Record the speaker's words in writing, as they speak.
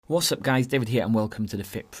What's up guys, David here and welcome to the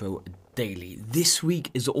FitPro Daily. This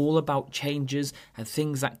week is all about changes and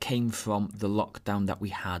things that came from the lockdown that we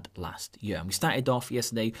had last year. And we started off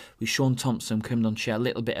yesterday with Sean Thompson coming on to share a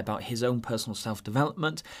little bit about his own personal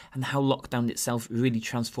self-development and how lockdown itself really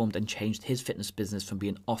transformed and changed his fitness business from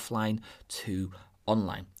being offline to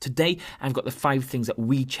online. Today, I've got the 5 things that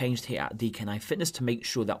we changed here at DK9 Fitness to make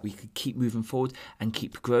sure that we could keep moving forward and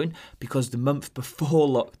keep growing, because the month before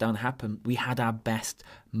lockdown happened, we had our best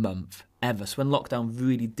month ever. So when lockdown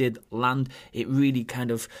really did land, it really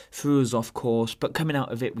kind of threw us off course, but coming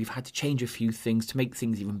out of it, we've had to change a few things to make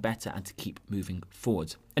things even better and to keep moving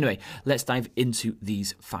forward. Anyway, let's dive into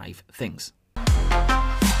these 5 things.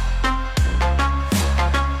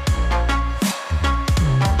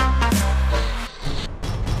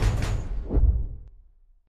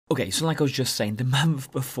 Okay, so like I was just saying, the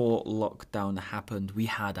month before lockdown happened, we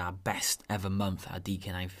had our best ever month at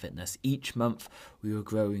DK9 Fitness. Each month, we were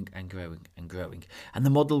growing and growing and growing. And the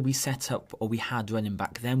model we set up, or we had running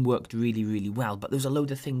back then, worked really, really well. But there was a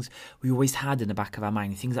load of things we always had in the back of our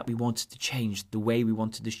mind, things that we wanted to change, the way we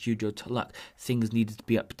wanted the studio to look. Things needed to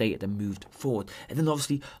be updated and moved forward. And then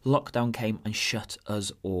obviously, lockdown came and shut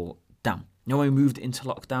us all down. Now, when we moved into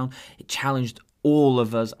lockdown, it challenged all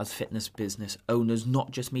of us as fitness business owners, not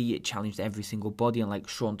just me. It challenged every single body. And like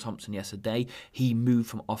Sean Thompson yesterday, he moved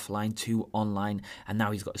from offline to online, and now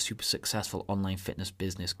he's got a super successful online fitness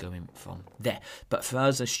business going from there. But for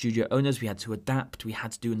us as studio owners, we had to adapt. We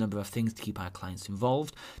had to do a number of things to keep our clients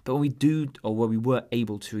involved. But when we were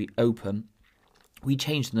able to reopen, we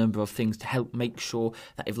changed a number of things to help make sure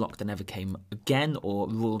that if lockdown ever came again or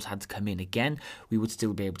rules had to come in again, we would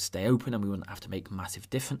still be able to stay open and we wouldn't have to make massive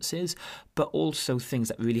differences, but also things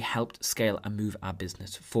that really helped scale and move our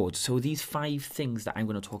business forward. So these 5 things that I'm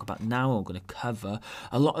going to talk about now, I'm going to cover,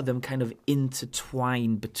 a lot of them kind of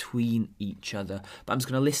intertwine between each other, but I'm just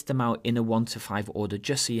going to list them out in a 1 to 5 order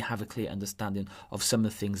just so you have a clear understanding of some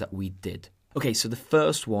of the things that we did. Okay, so the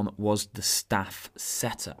first one was the staff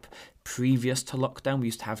setup. Previous to lockdown, we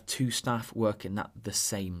used to have 2 staff working at the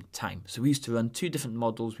same time. So we used to run 2 different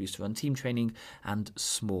models. We used to run team training and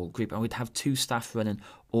small group, and we'd have 2 staff running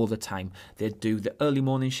all the time. They'd do the early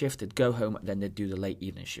morning shift, they'd go home, and then they'd do the late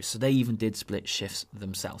evening shift. So they even did split shifts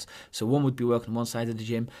themselves. So one would be working on one side of the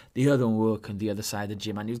gym, the other one would work on the other side of the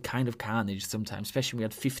gym, and it was kind of carnage sometimes, especially when we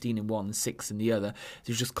had 15 in one and 6 in the other.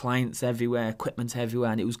 There was just clients everywhere, equipment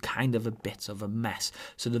everywhere, and it was kind of a bit of a mess.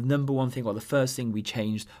 So the number one thing, or the first thing we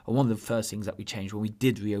changed, or one of the first things that we changed when we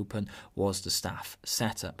did reopen, was the staff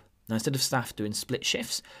setup. Now, instead of staff doing split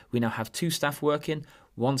shifts, we now have 2 staff working.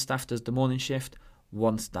 1 staff does the morning shift,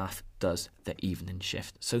 1 staff does the evening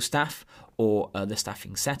shift. So staff, or the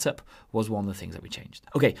staffing setup, was one of the things that we changed.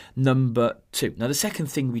 Okay, number 2. Now the second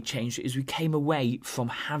thing we changed is we came away from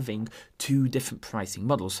having 2 different pricing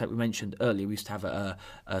models. So like we mentioned earlier, we used to have a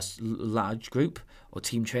large group or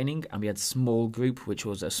team training, and we had small group, which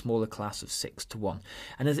was a smaller class of 6 to 1.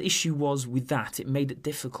 And the issue was with that, it made it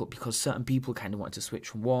difficult because certain people kind of wanted to switch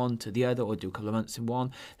from one to the other, or do a couple of months in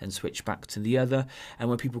one, then switch back to the other. And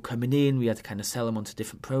when people coming in, we had to kind of sell them onto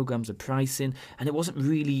different programs of pricing, and it wasn't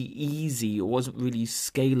really easy, or wasn't really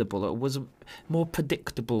scalable, or it wasn't more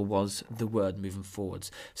predictable, was the word, moving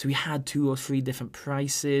forwards. So we had 2 or 3 different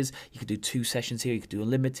prices. You could do 2 sessions here, you could do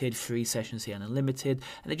unlimited, 3 sessions here and unlimited,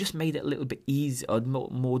 and it just made it a little bit easier, or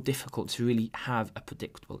more difficult to really have a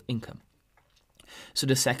predictable income. So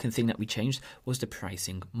the second thing that we changed was the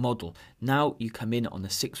pricing model. Now you come in on the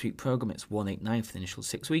 6-week program, it's $189 for the initial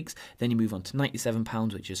 6 weeks. Then you move on to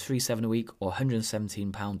 £97, which is 3 7 a week, or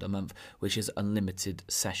 £117 a month, which is unlimited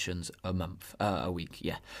sessions a week.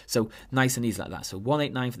 Yeah, so nice and easy like that. So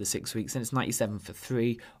 $189 for the 6 weeks, then it's $97 for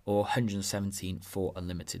 3, or $117 for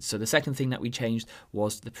unlimited. So the second thing that we changed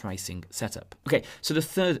was the pricing setup. Okay, so the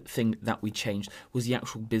third thing that we changed was the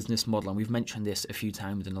actual business model, and we've mentioned this a few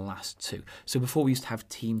times in the last 2. So before, we used to have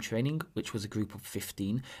team training, which was a group of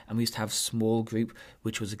 15, and we used to have small group,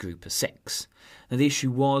 which was a group of 6. Now the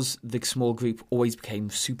issue was the small group always became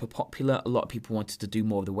super popular. A lot of people wanted to do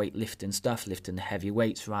more of the weightlifting stuff, lifting the heavy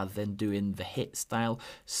weights, rather than doing the HIIT style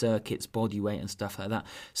circuits, body weight and stuff like that.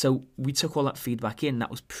 So we took all that feedback in. That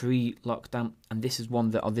was pre-lockdown, and this is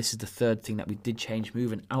the third thing that we did change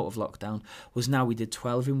moving out of lockdown, was now we did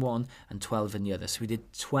 12 in one and 12 in the other. So we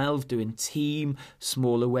did 12 doing team,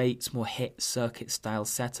 smaller weights, more HIIT circuits, circuit style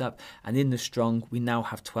setup, and in the Strong we now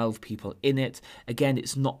have 12 people in it. Again,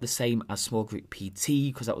 it's not the same as small group PT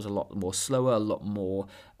because that was a lot more slower, a lot more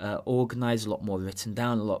organised, a lot more written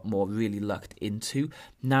down, a lot more really looked into.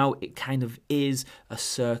 Now it kind of is a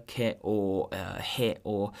circuit or a HIIT,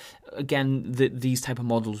 or again these type of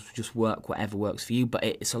models just work whatever works for you, but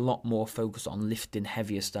it's a lot more focused on lifting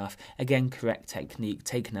heavier stuff. Again, correct technique,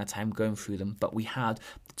 taking our time going through them, but we had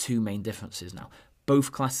the two main differences now.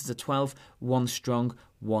 Both classes are 12, one's Strong,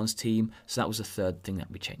 one's Team, so that was the third thing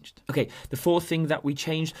that we changed. Okay, the fourth thing that we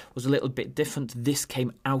changed was a little bit different. This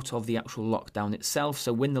came out of the actual lockdown itself.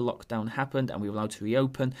 So when the lockdown happened and we were allowed to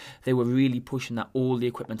reopen, they were really pushing that all the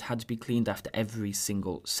equipment had to be cleaned after every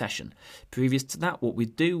single session. Previous to that, what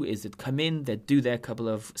we'd do is they'd come in, they'd do their couple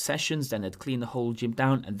of sessions, then they'd clean the whole gym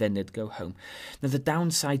down, and then they'd go home. Now the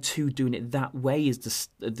downside to doing it that way is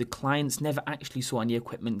the clients never actually saw any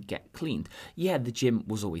equipment get cleaned. Yeah, the gym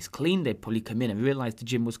was always clean. They'd probably come in and realise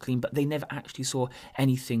the gym was clean, but they never actually saw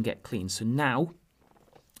anything get clean. So now,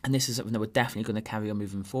 and this is something that we're definitely going to carry on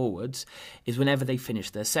moving forwards, is whenever they finish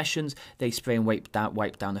their sessions, they spray and wipe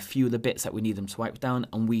down a few of the bits that we need them to wipe down,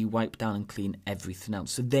 and we wipe down and clean everything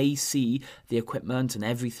else. So they see the equipment and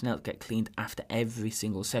everything else get cleaned after every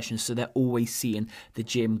single session, so they're always seeing the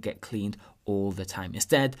gym get cleaned all the time.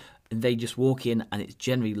 Instead, they just walk in and it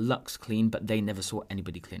generally looks clean, but they never saw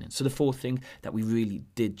anybody cleaning. So the fourth thing that we really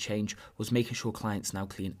did change was making sure clients now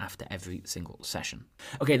clean after every single session.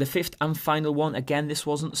 Okay, the fifth and final one, again, this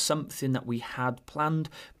wasn't something that we had planned,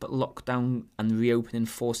 but lockdown and reopening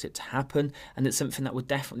forced it to happen, and it's something that we're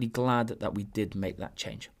definitely glad that we did make that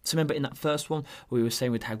change. So remember in that first one, we were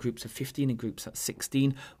saying we'd have groups of 15 and groups of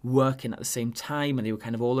 16 working at the same time, and they were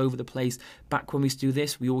kind of all over the place. Back when we used to do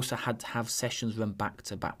this, we also had to have sessions run back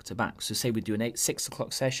to back to back. So say we do an 6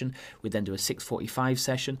 o'clock session, we'd then do a 6:45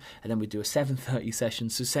 session, and then we'd do a 7:30 session.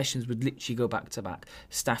 So sessions would literally go back to back.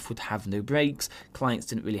 Staff would have no breaks. Clients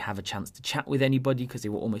didn't really have a chance to chat with anybody because they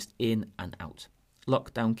were almost in and out.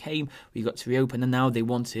 Lockdown came, we got to reopen, and now they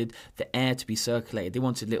wanted the air to be circulated. They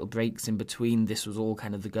wanted little breaks in between. This was all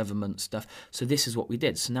kind of the government stuff. So this is what we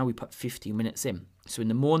did. So now we put 15 minutes in. So in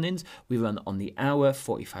the mornings, we run on the hour,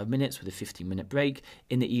 45 minutes with a 15-minute break.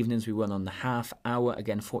 In the evenings, we run on the half hour,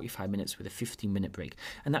 again, 45 minutes with a 15-minute break.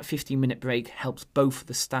 And that 15-minute break helps both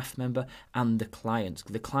the staff member and the client.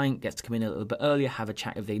 The client gets to come in a little bit earlier, have a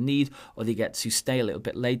chat if they need, or they get to stay a little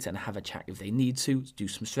bit later and have a chat if they need to, do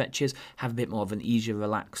some stretches, have a bit more of an easier,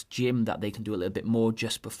 relaxed gym that they can do a little bit more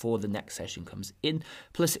just before the next session comes in.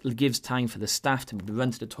 Plus, it gives time for the staff to maybe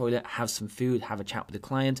run to the toilet, have some food, have a chat with the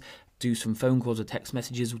client, do some phone calls or text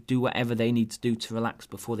messages, do whatever they need to do to relax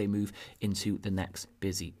before they move into the next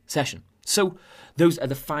busy session. So those are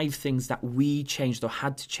the 5 things that we changed or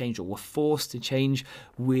had to change or were forced to change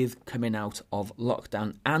with coming out of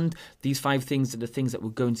lockdown. And these 5 things are the things that we're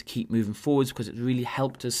going to keep moving forwards because it really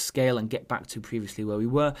helped us scale and get back to previously where we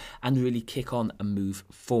were and really kick on and move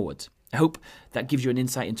forward. I hope that gives you an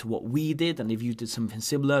insight into what we did, and if you did something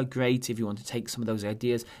similar, great. If you want to take some of those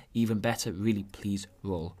ideas, even better, really please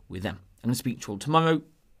roll with them. I'm going to speak to you all tomorrow.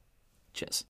 Cheers.